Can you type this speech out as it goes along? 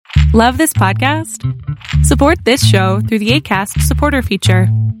Love this podcast? Support this show through the Acast supporter feature.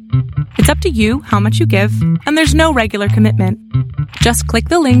 It's up to you how much you give, and there's no regular commitment. Just click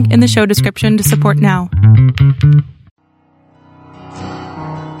the link in the show description to support now.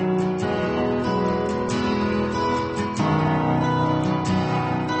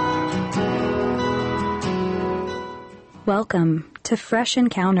 Welcome to Fresh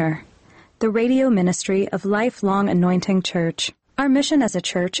Encounter, the radio ministry of Lifelong Anointing Church. Our mission as a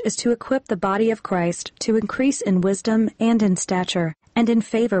church is to equip the body of Christ to increase in wisdom and in stature, and in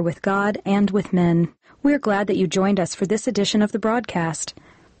favor with God and with men. We're glad that you joined us for this edition of the broadcast.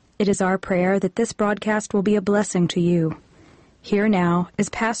 It is our prayer that this broadcast will be a blessing to you. Here now is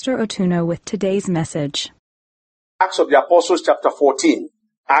Pastor Otuno with today's message. Acts of the Apostles chapter 14.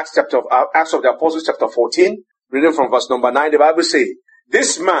 Acts of the Apostles chapter 14, reading from verse number 9, the Bible says,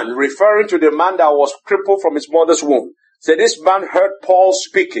 "This man," referring to the man that was crippled from his mother's womb, said, "This man heard Paul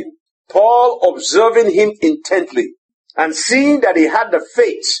speaking. Paul observing him intently, and seeing that he had the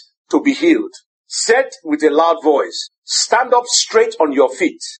faith to be healed, said with a loud voice, 'Stand up straight on your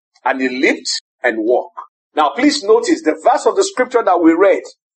feet.' And he leaped and walked." Now please notice the verse of the scripture that we read,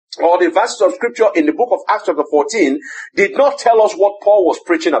 or the verses of scripture in the book of Acts chapter 14, did not tell us what Paul was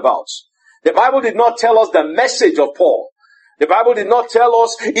preaching about. The Bible did not tell us the message of Paul. The Bible did not tell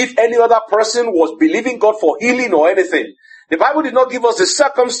us if any other person was believing God for healing or anything. The Bible did not give us the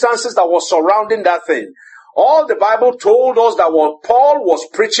circumstances that were surrounding that thing. All the Bible told us that what Paul was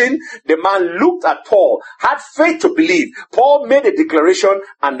preaching, the man looked at Paul, had faith to believe. Paul made a declaration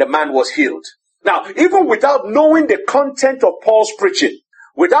and the man was healed. Now, even without knowing the content of Paul's preaching,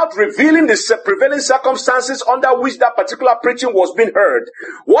 without revealing the prevailing circumstances under which that particular preaching was being heard,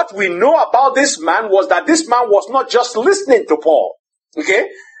 what we know about this man was that this man was not just listening to Paul. Okay?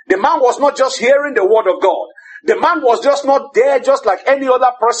 The man was not just hearing the word of God. The man was just not there just like any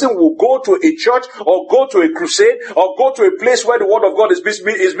other person will go to a church or go to a crusade or go to a place where the word of God is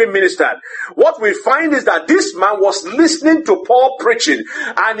being ministered. What we find is that this man was listening to Paul preaching,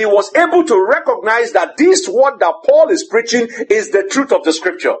 and he was able to recognize that this word that Paul is preaching is the truth of the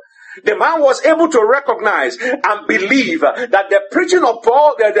scripture. The man was able to recognize and believe that the preaching of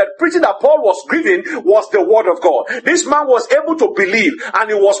Paul, the preaching that Paul was giving was the word of God. This man was able to believe, and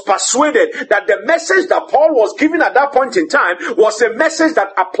he was persuaded that the message that Paul was giving at that point in time was a message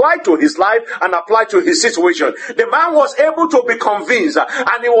that applied to his life and applied to his situation. The man was able to be convinced,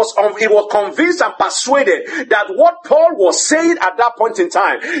 and he was convinced and persuaded that what Paul was saying at that point in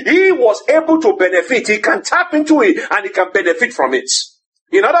time, he was able to benefit. He can tap into it and he can benefit from it.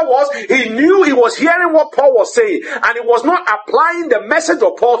 In other words, he knew he was hearing what Paul was saying, and he was not applying the message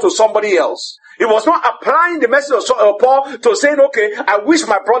of Paul to somebody else. He was not applying the message of Paul to saying, okay, I wish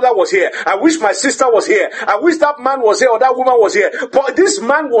my brother was here. I wish my sister was here. I wish that man was here or that woman was here. But this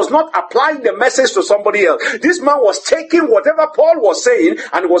man was not applying the message to somebody else. This man was taking whatever Paul was saying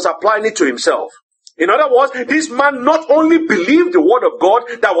and was applying it to himself. In other words, this man not only believed the word of God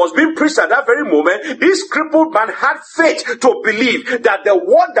that was being preached at that very moment, this crippled man had faith to believe that the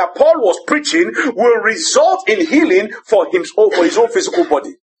word that Paul was preaching will result in healing for his own physical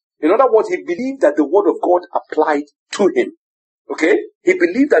body. In other words, he believed that the word of God applied to him. Okay? He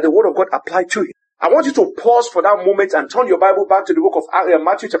believed that the word of God applied to him. I want you to pause for that moment and turn your Bible back to the book of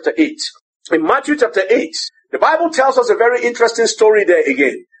Matthew chapter 8. In Matthew chapter 8, the Bible tells us a very interesting story there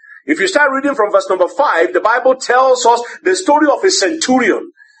again. If you start reading from verse number 5, the Bible tells us the story of a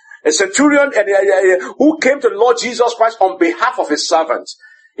centurion who came to the Lord Jesus Christ on behalf of his servant.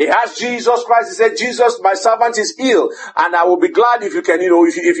 He asked Jesus Christ, he said, "Jesus, my servant is ill, and I will be glad if you can,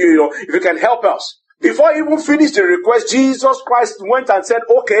 if you can help us." Before he even finished the request, Jesus Christ went and said,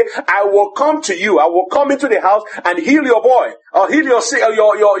 "Okay, I will come to you. I will come into the house and heal your boy, or heal your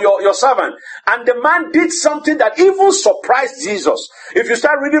servant." And the man did something that even surprised Jesus. If you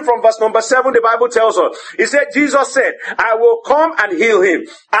start reading from verse number 7, the Bible tells us, he said, Jesus said, "I will come and heal him."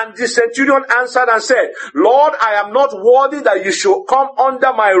 And the centurion answered and said, "Lord, I am not worthy that you should come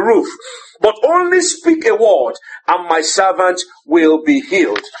under my roof, but only speak a word, and my servant will be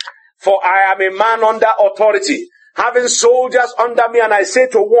healed. For I am a man under authority, having soldiers under me, and I say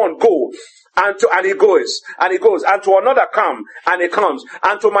to one, go, and he goes, and to another, come, and he comes,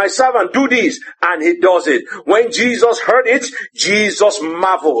 and to my servant, do this, and he does it." When Jesus heard it, Jesus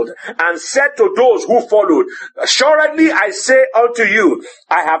marveled, and said to those who followed, "Assuredly I say unto you,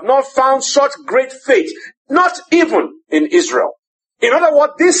 I have not found such great faith, not even in Israel." In other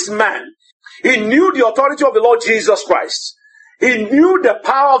words, this man, he knew the authority of the Lord Jesus Christ. He knew the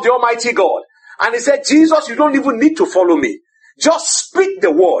power of the Almighty God. And he said, "Jesus, you don't even need to follow me. Just speak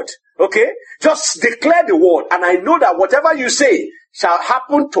the word. Okay? Just declare the word. And I know that whatever you say shall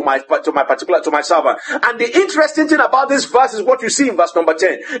happen to my servant. And the interesting thing about this verse is what you see in verse number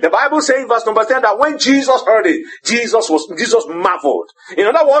 10. The Bible says in verse number 10 that when Jesus heard it, Jesus marveled. In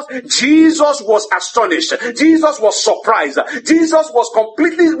other words, Jesus was astonished. Jesus was surprised. Jesus was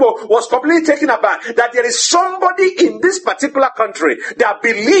completely taken aback that there is somebody in this particular country that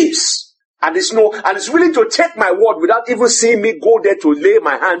believes and is willing to take my word without even seeing me go there to lay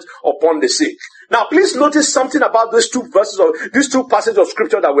my hands upon the sick. Now, please notice something about these two passages of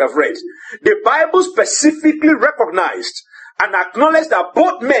scripture that we have read. The Bible specifically recognized and acknowledged that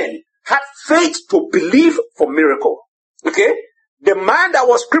both men had faith to believe for miracle. Okay? The man that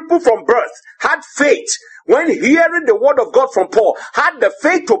was crippled from birth had faith when hearing the word of God from Paul, had the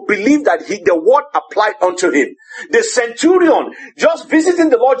faith to believe that the word applied unto him. The centurion, just visiting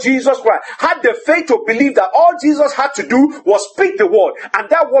the Lord Jesus Christ, had the faith to believe that all Jesus had to do was speak the word, and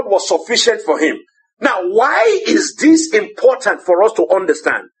that word was sufficient for him. Now, why is this important for us to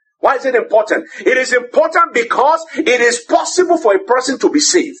understand? Why is it important? It is important because it is possible for a person to be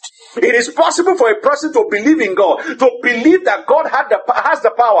saved. It is possible for a person to believe in God, to believe that God has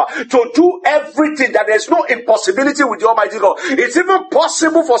the power to do everything, that there's no impossibility with the Almighty God. It's even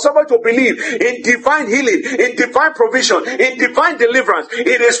possible for someone to believe in divine healing, in divine provision, in divine deliverance.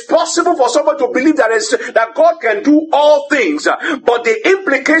 It is possible for someone to believe that God can do all things. But the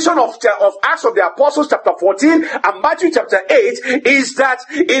implication of Acts of the Apostles chapter 14 and Matthew chapter 8 is that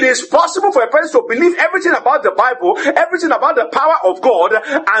it is possible for a person to believe everything about the Bible, everything about the power of God,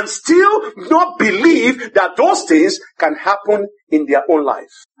 and still not believe that those things can happen in their own life.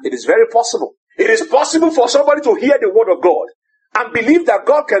 It is very possible. It is possible for somebody to hear the word of God and believe that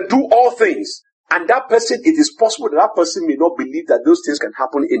God can do all things. And it is possible that person may not believe that those things can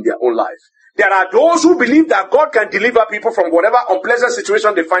happen in their own life. There are those who believe that God can deliver people from whatever unpleasant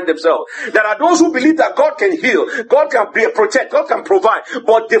situation they find themselves. There are those who believe that God can heal, God can protect, God can provide.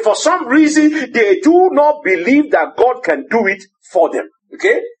 But for some reason, they do not believe that God can do it for them.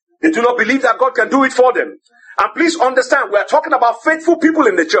 Okay? They do not believe that God can do it for them. And please understand, we are talking about faithful people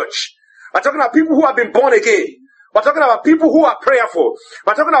in the church. We're talking about people who have been born again. We're talking about people who are prayerful.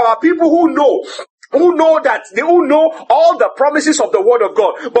 We're talking about people who know all the promises of the word of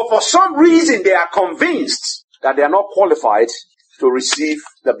God. But for some reason, they are convinced that they are not qualified to receive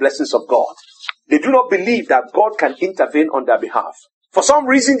the blessings of God. They do not believe that God can intervene on their behalf. For some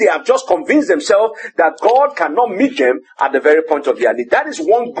reason, they have just convinced themselves that God cannot meet them at the very point of their need. That is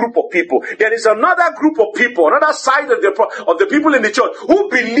one group of people. There is another group of people, another side of the people in the church who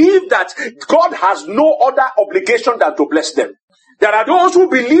believe that God has no other obligation than to bless them. There are those who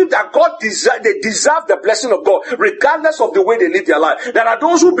believe that they deserve the blessing of God, regardless of the way they live their life. There are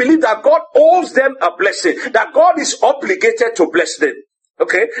those who believe that God owes them a blessing, that God is obligated to bless them.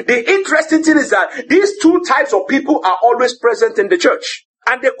 Okay? The interesting thing is that these two types of people are always present in the church.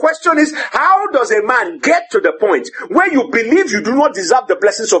 And the question is, how does a man get to the point where you believe you do not deserve the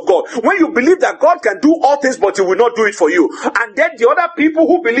blessings of God? When you believe that God can do all things, but He will not do it for you. And then the other people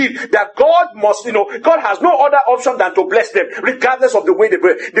who believe that God has no other option than to bless them, regardless of the way they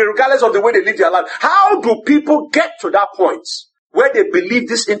live their life. How do people get to that point where they believe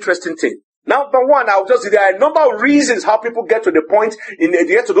this interesting thing? Number one, there are a number of reasons how people get to the point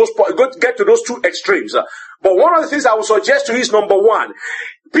get to those two extremes. But one of the things I would suggest to you is number one,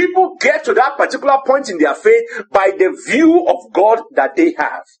 people get to that particular point in their faith by the view of God that they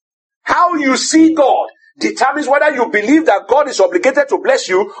have. How you see God determines whether you believe that God is obligated to bless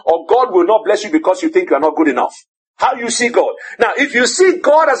you or God will not bless you because you think you are not good enough. How you see God. Now, if you see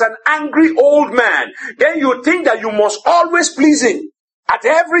God as an angry old man, then you think that you must always please Him. At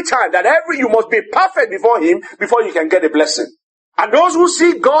every time, you must be perfect before Him before you can get a blessing. And those who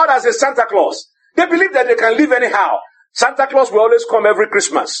see God as a Santa Claus, they believe that they can live anyhow. Santa Claus will always come every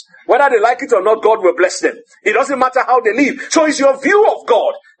Christmas. Whether they like it or not, God will bless them. It doesn't matter how they live. So it's your view of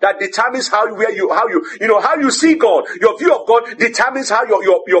God that determines how you see God. Your view of God determines how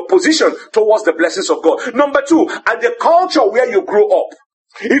your position towards the blessings of God. Number two, and the culture where you grow up.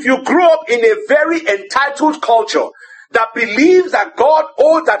 If you grow up in a very entitled culture that believes that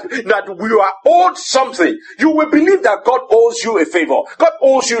that we are owed something, you will believe that God owes you a favor. God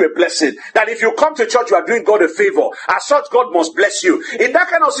owes you a blessing. That if you come to church, you are doing God a favor. As such, God must bless you. In that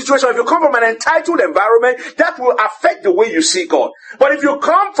kind of situation, if you come from an entitled environment, that will affect the way you see God. But if you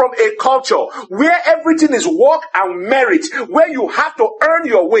come from a culture where everything is work and merit, where you have to earn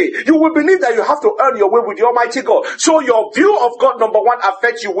your way, you will believe that you have to earn your way with the Almighty God. So your view of God, number one,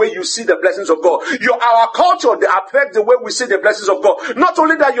 affects you where you see the blessings of God. Our culture affects the the way we see the blessings of God. Not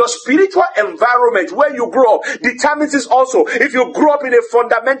only that, your spiritual environment where you grow up determines this also. If you grow up in a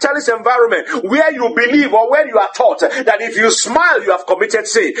fundamentalist environment where you believe or where you are taught that if you smile, you have committed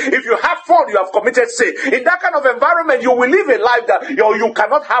sin. If you have fun, you have committed sin. In that kind of environment, you will live a life that you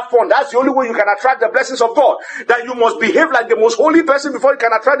cannot have fun. That's the only way you can attract the blessings of God. That you must behave like the most holy person before you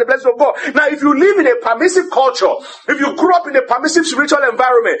can attract the blessings of God. Now, if you live in a permissive culture, if you grow up in a permissive spiritual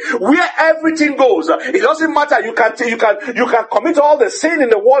environment where everything goes, it doesn't matter. You can commit all the sin in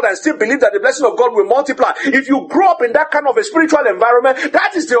the world and still believe that the blessing of God will multiply. If you grow up in that kind of a spiritual environment,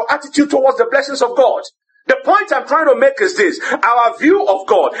 that is your attitude towards the blessings of God. The point I'm trying to make is this: our view of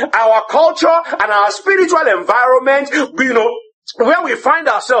God, our culture, and our spiritual environment, where we find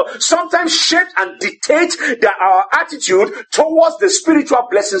ourselves, sometimes shape and dictate our attitude towards the spiritual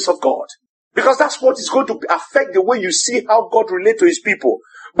blessings of God. Because that's what is going to affect the way you see how God relates to his people.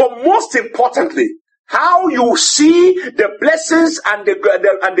 But most importantly, how you see the blessings and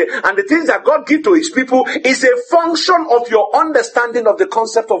the things that God gives to his people is a function of your understanding of the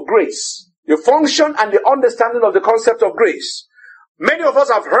concept of grace. The function and the understanding of the concept of grace. Many of us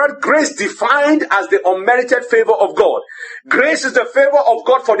have heard grace defined as the unmerited favor of God. Grace is the favor of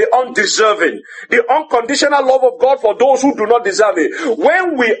God for the undeserving, the unconditional love of God for those who do not deserve it.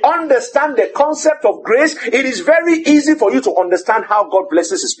 When we understand the concept of grace, it is very easy for you to understand how God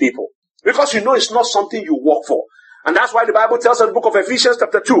blesses his people. Because you know it's not something you work for. And that's why the Bible tells us in the book of Ephesians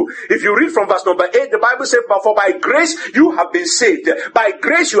chapter 2. If you read from verse number 8, the Bible says, "For by grace you have been saved. By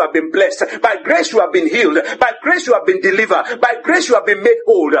grace you have been blessed. By grace you have been healed. By grace you have been delivered. By grace you have been made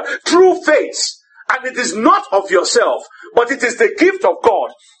whole. Through faith. And it is not of yourself, but it is the gift of God.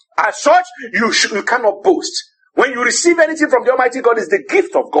 As such, you cannot boast." When you receive anything from the Almighty God, it's the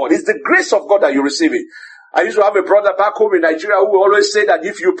gift of God. It's the grace of God that you receive it. I used to have a brother back home in Nigeria who will always say that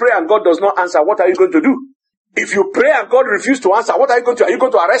if you pray and God does not answer, what are you going to do? If you pray and God refuses to answer, what are you going to do? Are you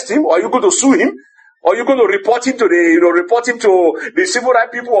going to arrest him? Or are you going to sue him? Or are you going to report him to the civil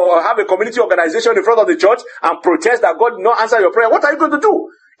rights people, or have a community organization in front of the church and protest that God did not answer your prayer? What are you going to do?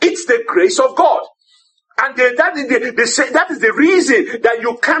 It's the grace of God. And that is the reason that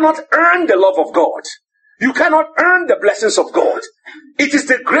you cannot earn the love of God. You cannot earn the blessings of God. It is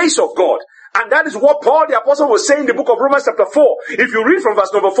the grace of God. And that is what Paul the Apostle was saying in the book of Romans chapter 4. If you read from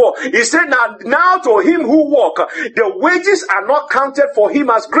verse number 4, he said, now to him who walk, the wages are not counted for him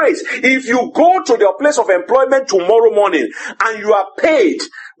as grace. If you go to your place of employment tomorrow morning and you are paid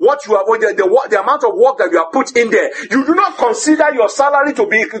what you are, the amount of work that you are put in there, you do not consider your salary to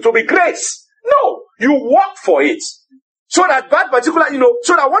be grace. No, you work for it. So that particular,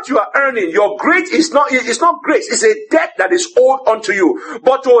 so that what you are earning, your grace is not grace. It's a debt that is owed unto you.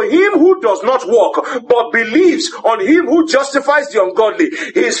 But to him who does not work, but believes on him who justifies the ungodly,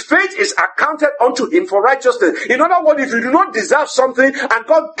 his faith is accounted unto him for righteousness. In other words, if you do not deserve something and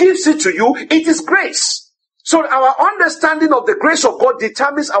God gives it to you, it is grace. So our understanding of the grace of God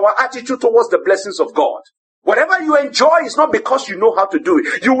determines our attitude towards the blessings of God. Whatever you enjoy is not because you know how to do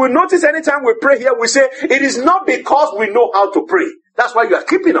it. You will notice anytime we pray here, we say, it is not because we know how to pray. That's why you are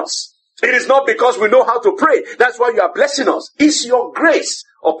keeping us. It is not because we know how to pray. That's why you are blessing us. It's your grace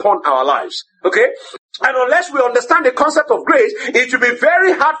upon our lives. Okay? And unless we understand the concept of grace, it will be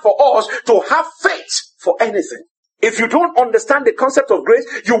very hard for us to have faith for anything. If you don't understand the concept of grace,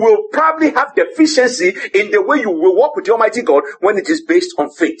 you will probably have deficiency in the way you will walk with the Almighty God when it is based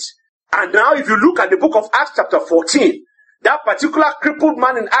on faith. And now if you look at the book of Acts chapter 14, that particular crippled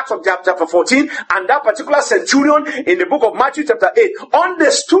man in Acts of chapter 14 and that particular centurion in the book of Matthew chapter 8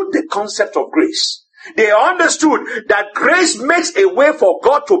 understood the concept of grace. They understood that grace makes a way for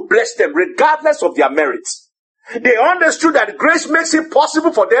God to bless them regardless of their merits. They understood that grace makes it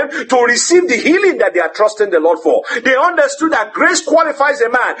possible for them to receive the healing that they are trusting the Lord for. They understood that grace qualifies a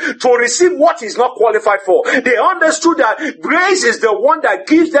man to receive what he's not qualified for. They understood that grace is the one that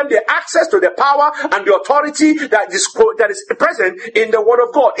gives them the access to the power and the authority that is present in the Word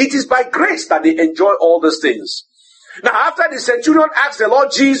of God. It is by grace that they enjoy all these things. Now, after the centurion asked the Lord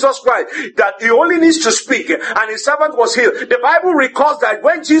Jesus Christ that he only needs to speak and his servant was healed, the Bible records that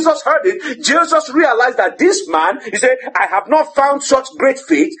when Jesus heard it, Jesus realized that this man, he said, I have not found such great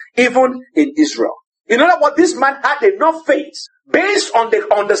faith even in Israel. In other words, this man had enough faith based on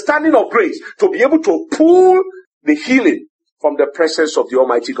the understanding of grace to be able to pull the healing from the presence of the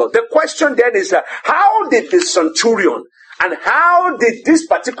Almighty God. The question then is, how did the centurion and how did this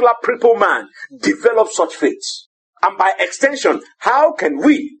particular crippled man develop such faith? And by extension, how can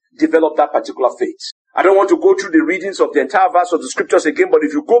we develop that particular faith? I don't want to go through the readings of the entire verse of the scriptures again, but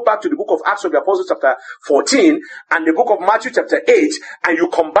if you go back to the book of Acts of the Apostles chapter 14 and the book of Matthew chapter 8, and you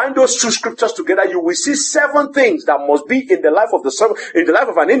combine those two scriptures together, you will see 7 things that must be in the life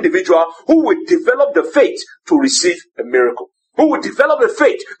of an individual who will develop the faith to receive a miracle. Who will develop the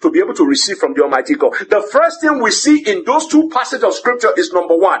faith to be able to receive from the Almighty God. The first thing we see in those two passages of scripture is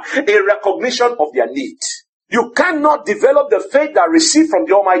number 1, a recognition of their need. You cannot develop the faith that receive from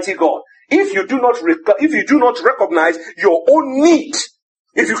the Almighty God if you do not recognize your own need.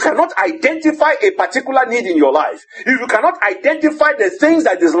 If you cannot identify a particular need in your life, if you cannot identify the things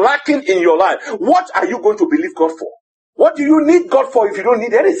that is lacking in your life, what are you going to believe God for? What do you need God for if you don't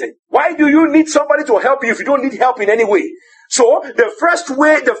need anything? Why do you need somebody to help you if you don't need help in any way? So the first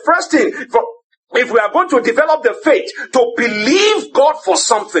thing, if we are going to develop the faith to believe God for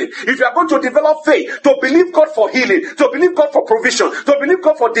something, if you are going to develop faith to believe God for healing, to believe God for provision, to believe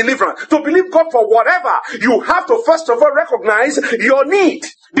God for deliverance, to believe God for whatever, you have to first of all recognize your need.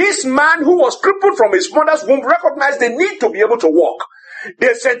 This man who was crippled from his mother's womb recognized the need to be able to walk.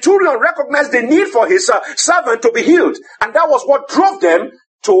 The centurion recognized the need for his servant to be healed. And that was what drove them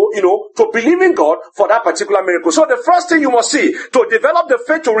to believe in God for that particular miracle. So the first thing you must see, to develop the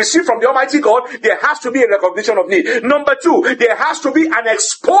faith to receive from the Almighty God, there has to be a recognition of need. Number 2, there has to be an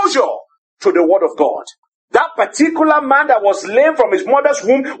exposure to the Word of God. That particular man that was lame from his mother's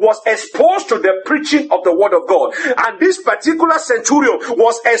womb was exposed to the preaching of the Word of God. And this particular centurion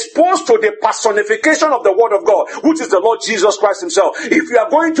was exposed to the personification of the Word of God, which is the Lord Jesus Christ himself. If you are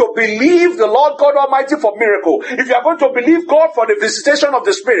going to believe the Lord God Almighty for miracle, if you are going to believe God for the visitation of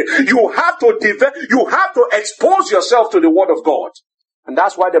the Spirit, you have to expose yourself to the Word of God. And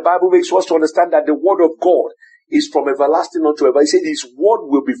that's why the Bible makes us to understand that the Word of God is from everlasting unto ever. He said his word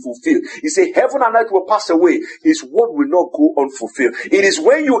will be fulfilled. He said heaven and earth will pass away. His word will not go unfulfilled. It is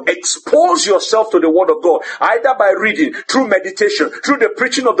when you expose yourself to the word of God, either by reading, through meditation, through the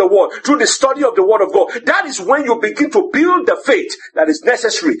preaching of the word, through the study of the word of God. That is when you begin to build the faith that is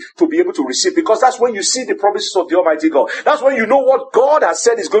necessary to be able to receive. Because that's when you see the promises of the Almighty God. That's when you know what God has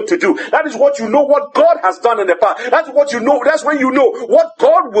said is going to do. That is what you know what God has done in the past. That's what you know. That's when you know what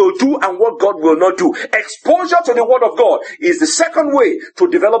God will do and what God will not do. Exposure to the word of God is the second way to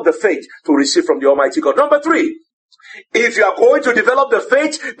develop the faith to receive from the Almighty God. Number 3, if you are going to develop the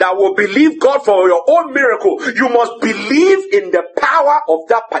faith that will believe God for your own miracle, you must believe in the power of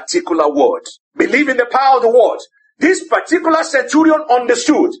that particular word. Believe in the power of the word. This particular centurion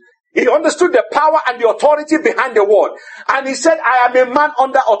understood. He understood the power and the authority behind the word. And he said, I am a man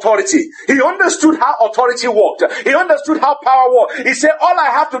under authority. He understood how authority worked. He understood how power worked. He said, all I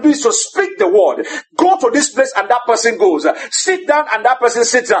have to do is to speak the word. Go to this place and that person goes. Sit down and that person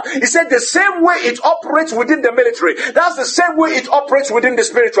sits down. He said the same way it operates within the military, that's the same way it operates within the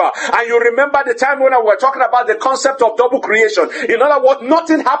spiritual. And you remember the time when we were talking about the concept of double creation. In other words,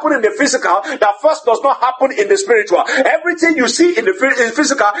 nothing happened in the physical that first does not happen in the spiritual. Everything you see in the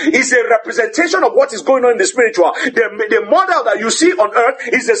physical is a representation of what is going on in the spiritual. The model that you see on earth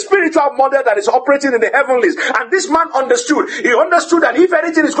is the spiritual model that is operating in the heavenlies. And this man understood. He understood that if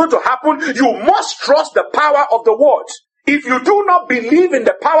anything is going to happen, you must trust the power of the word. If you do not believe in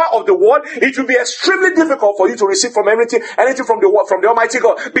the power of the word, it will be extremely difficult for you to receive from anything from the word, from the Almighty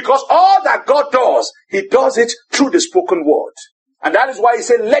God. Because all that God does, He does it through the spoken word. And that is why He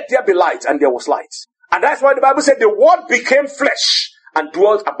said, let there be light, and there was light. And that's why the Bible said the word became flesh and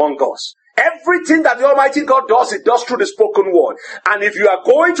dwelt among us. Everything that the Almighty God does, it does through the spoken word. And if you are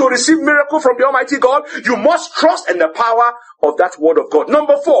going to receive miracle from the Almighty God, you must trust in the power of that word of God.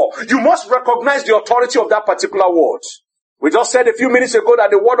 Number 4, you must recognize the authority of that particular word. We just said a few minutes ago that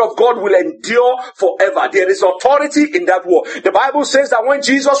the word of God will endure forever. There is authority in that word. The Bible says that when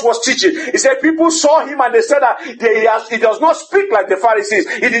Jesus was teaching, He said people saw Him and they said that He does not speak like the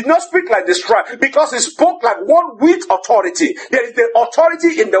Pharisees. He did not speak like the scribes, because He spoke like one with authority. There is the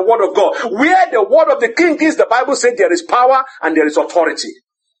authority in the word of God. Where the word of the King is, the Bible says there is power and there is authority.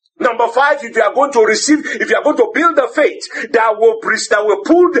 Number 5, if you are going to build the faith that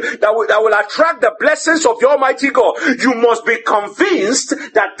will attract the blessings of the Almighty God, you must be convinced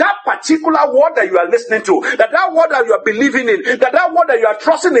that that particular word that you are listening to, that word that you are believing in, that word that you are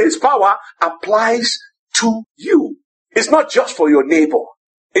trusting in His power applies to you. It's not just for your neighbor.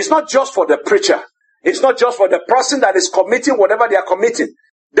 It's not just for the preacher. It's not just for the person that is committing whatever they are committing.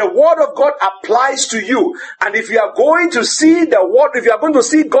 The word of God applies to you. And if you are going to see the word, if you are going to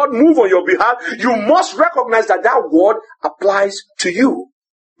see God move on your behalf, you must recognize that that word applies to you.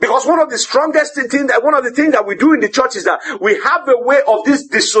 Because one of the strongest things, one of the things that we do in the church is that we have a way of this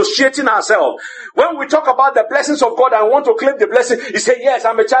dissociating ourselves. When we talk about the blessings of God and want to claim the blessing, you say, yes,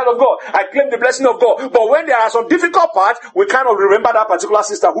 I'm a child of God. I claim the blessing of God. But when there are some difficult parts, we kind of remember that particular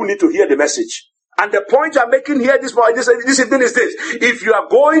sister who need to hear the message. And the point I'm making here this evening is this. If you are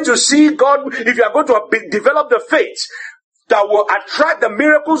going to see God, if you are going to develop the faith that will attract the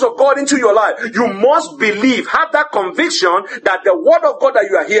miracles of God into your life, you must believe, have that conviction that the word of God that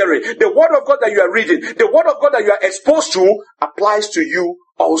you are hearing, the word of God that you are reading, the word of God that you are exposed to applies to you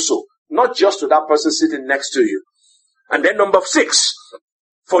also, not just to that person sitting next to you. And then number 6,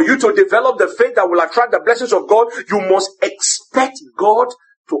 for you to develop the faith that will attract the blessings of God, you must expect God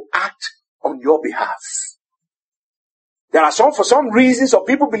to act on your behalf. There are for some reasons, some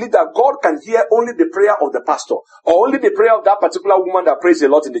people believe that God can hear only the prayer of the pastor, or only the prayer of that particular woman that prays a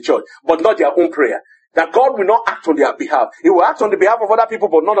lot in the church, but not their own prayer. That God will not act on their behalf. He will act on the behalf of other people,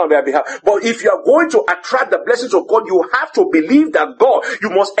 but not on their behalf. But if you are going to attract the blessings of God, you have to believe that God, you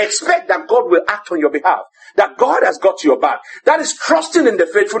must expect that God will act on your behalf. That God has got your back. That is trusting in the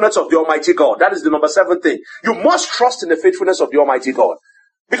faithfulness of the Almighty God. That is the number 7 thing. You must trust in the faithfulness of the Almighty God.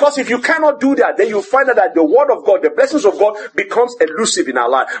 Because if you cannot do that, then you find out that the word of God, the blessings of God becomes elusive in our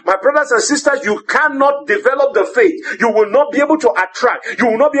life. My brothers and sisters, you cannot develop the faith. You will not be able to attract. You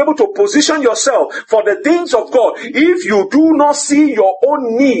will not be able to position yourself for the things of God if you do not see your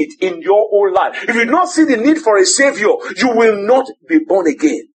own need in your own life. If you do not see the need for a savior, you will not be born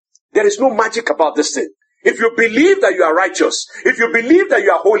again. There is no magic about this thing. If you believe that you are righteous, if you believe that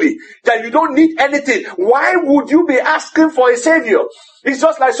you are holy, that you don't need anything, why would you be asking for a savior? It's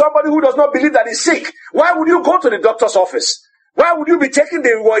just like somebody who does not believe that he's sick. Why would you go to the doctor's office? Why would you be taking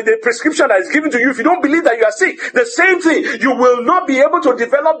the prescription that is given to you if you don't believe that you are sick? The same thing. You will not be able to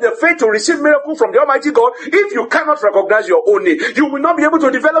develop the faith to receive miracle from the Almighty God if you cannot recognize your own need. You will not be able to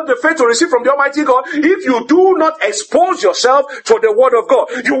develop the faith to receive from the Almighty God if you do not expose yourself to the Word of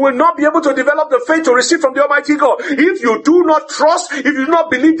God. You will not be able to develop the faith to receive from the Almighty God if you do not trust, if you do not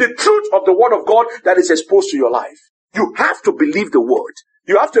believe the truth of the Word of God that is exposed to your life. You have to believe the Word.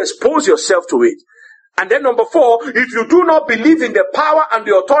 You have to expose yourself to it. And then number 4, if you do not believe in the power and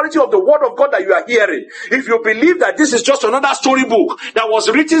the authority of the word of God that you are hearing, if you believe that this is just another storybook that was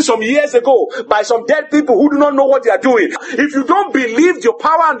written some years ago by some dead people who do not know what they are doing, if you don't believe the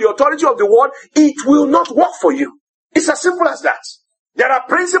power and the authority of the word, it will not work for you. It's as simple as that. There are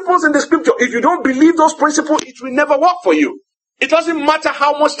principles in the scripture. If you don't believe those principles, it will never work for you. It doesn't matter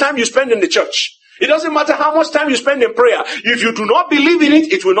how much time you spend in the church. It doesn't matter how much time you spend in prayer. If you do not believe in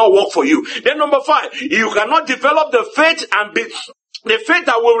it, it will not work for you. Then number 5, you cannot develop the faith and the faith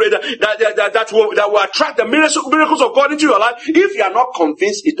that will attract the miracles of God into your life if you are not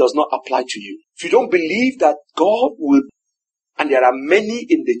convinced it does not apply to you. If you don't believe that God will, and there are many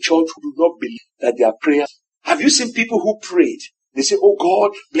in the church who do not believe that their prayers. Have you seen people who prayed? They say, oh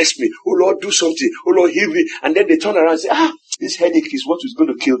God, bless me. Oh Lord, do something. Oh Lord, heal me. And then they turn around and say, this headache is what is going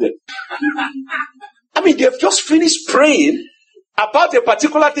to kill them. I mean, they've just finished praying about a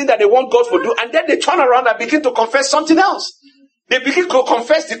particular thing that they want God to do, and then they turn around and begin to confess something else. They begin to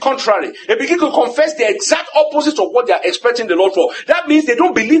confess the contrary. They begin to confess the exact opposite of what they are expecting the Lord for. That means they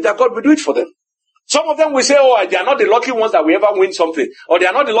don't believe that God will do it for them. Some of them will say, oh, they are not the lucky ones that will ever win something. Or they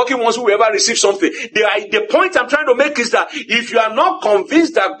are not the lucky ones who will ever receive something. The point I'm trying to make is that if you are not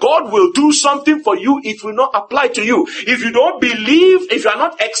convinced that God will do something for you, it will not apply to you. If you don't believe, if you are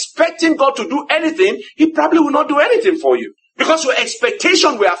not expecting God to do anything, He probably will not do anything for you. Because your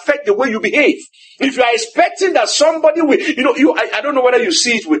expectation will affect the way you behave. If you are expecting that somebody will, I don't know whether you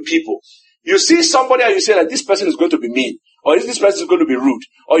see it with people. You see somebody and you say that this person is going to be mean. Or this person is going to be rude.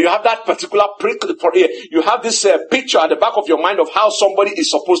 Or you have that particular you have this picture at the back of your mind of how somebody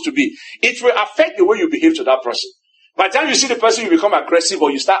is supposed to be. It will affect the way you behave to that person. By the time you see the person, you become aggressive or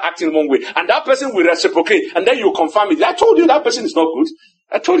you start acting one way. And that person will reciprocate. And then you confirm it. I told you that person is not good.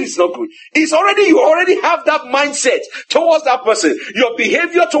 I told you it's not good. You already have that mindset towards that person. Your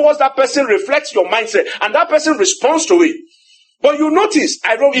behavior towards that person reflects your mindset. And that person responds to it. But you notice,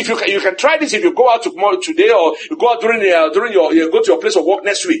 I don't know if you can try this if you go out tomorrow, today, or you go out you go to your place of work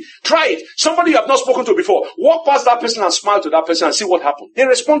next week. Try it. Somebody you have not spoken to before. Walk past that person and smile to that person and see what happens. They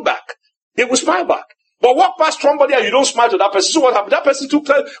respond back. They will smile back. But walk past somebody and you don't smile to that person. So what happened? That person too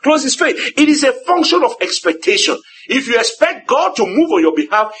close his face. It is a function of expectation. If you expect God to move on your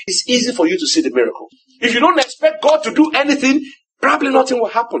behalf, it's easy for you to see the miracle. If you don't expect God to do anything, Probably nothing will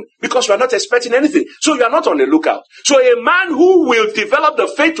happen because you are not expecting anything. So you are not on the lookout. So a man who will develop the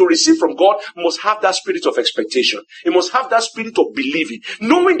faith to receive from God must have that spirit of expectation. He must have that spirit of believing,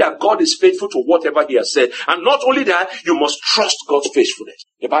 knowing that God is faithful to whatever he has said. And not only that, you must trust God's faithfulness.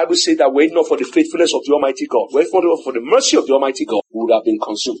 The Bible says that wait not for the faithfulness of the Almighty God, wait for the mercy of the Almighty God, who would have been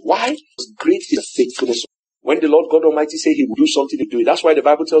consumed. Why? Because great is the faithfulness. When the Lord God Almighty said he will do something, he will do it. That's why the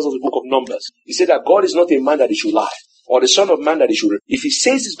Bible tells us in the book of Numbers. He said that God is not a man that he should lie, or the son of man that he should. If he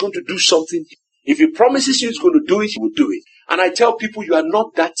says he's going to do something, if he promises you he's going to do it, he will do it. And I tell people, your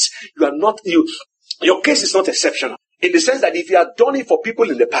case is not exceptional. In the sense that if he had done it for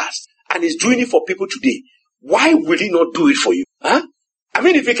people in the past, and he's doing it for people today, why will he not do it for you? Huh? I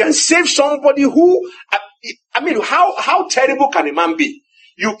mean, if he can save somebody how terrible can a man be?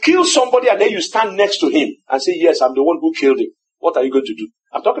 You kill somebody and then you stand next to him and say, yes, I'm the one who killed him. What are you going to do?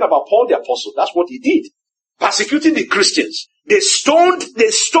 I'm talking about Paul the Apostle. That's what he did. Persecuting the Christians. They stoned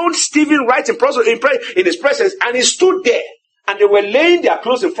Stephen right in his presence, and he stood there. And they were laying their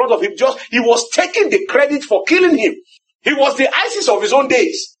clothes in front of him. He was taking the credit for killing him. He was the ISIS of his own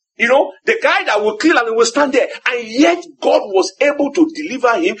days. You know, the guy that will kill and he will stand there. And yet God was able to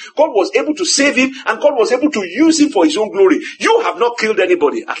deliver him. God was able to save him. And God was able to use him for his own glory. You have not killed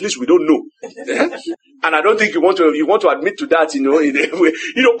anybody. At least we don't know. And I don't think you want to admit to that, in a way.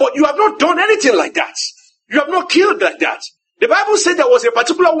 But you have not done anything like that. You have not killed like that. The Bible said there was a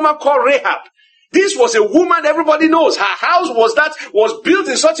particular woman called Rahab. This was a woman everybody knows. Her house was built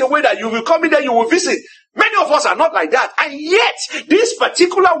in such a way that you will come in there, you will visit. Many of us are not like that. And yet, this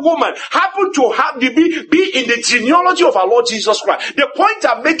particular woman happened to be in the genealogy of our Lord Jesus Christ. The point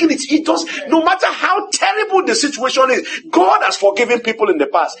I'm making is, no matter how terrible the situation is, God has forgiven people in the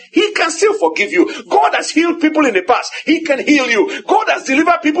past. He can still forgive you. God has healed people in the past. He can heal you. God has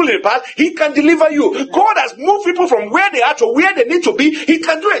delivered people in the past. He can deliver you. God has moved people from where they are to where they need to be. He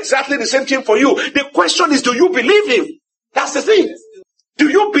can do exactly the same thing for you. The question is, do you believe him? That's the thing. Do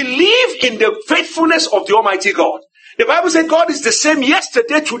you believe in the faithfulness of the Almighty God? The Bible says God is the same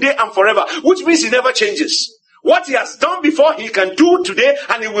yesterday, today, and forever, which means he never changes. What he has done before, he can do today,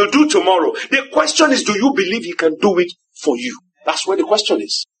 and he will do tomorrow. The question is, do you believe he can do it for you? That's where the question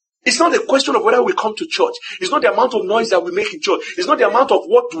is. It's not a question of whether we come to church. It's not the amount of noise that we make in church. It's not the amount of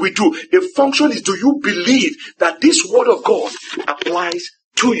what we do. The function is, do you believe that this word of God applies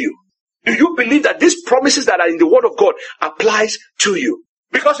to you? Do you believe that these promises that are in the word of God applies to you?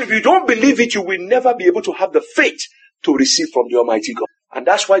 Because if you don't believe it, you will never be able to have the faith to receive from the Almighty God. And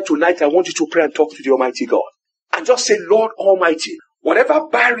that's why tonight I want you to pray and talk to the Almighty God. And just say, Lord Almighty, whatever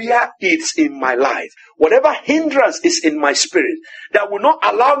barrier is in my life, whatever hindrance is in my spirit, that will not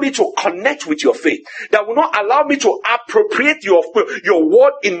allow me to connect with your faith, that will not allow me to appropriate your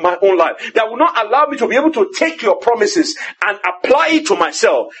word in my own life, that will not allow me to be able to take your promises and apply it to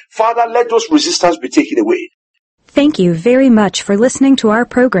myself. Father, let those resistance be taken away. Thank you very much for listening to our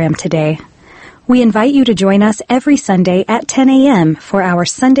program today. We invite you to join us every Sunday at 10 a.m. for our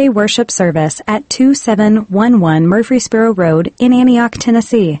Sunday worship service at 2711 Murfreesboro Road in Antioch,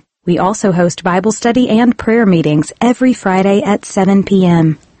 Tennessee. We also host Bible study and prayer meetings every Friday at 7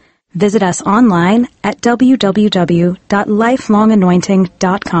 p.m. Visit us online at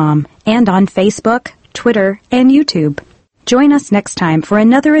www.lifelonganointing.com and on Facebook, Twitter, and YouTube. Join us next time for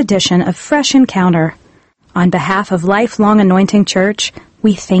another edition of Fresh Encounter. On behalf of Lifelong Anointing Church,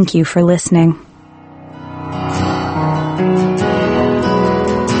 we thank you for listening.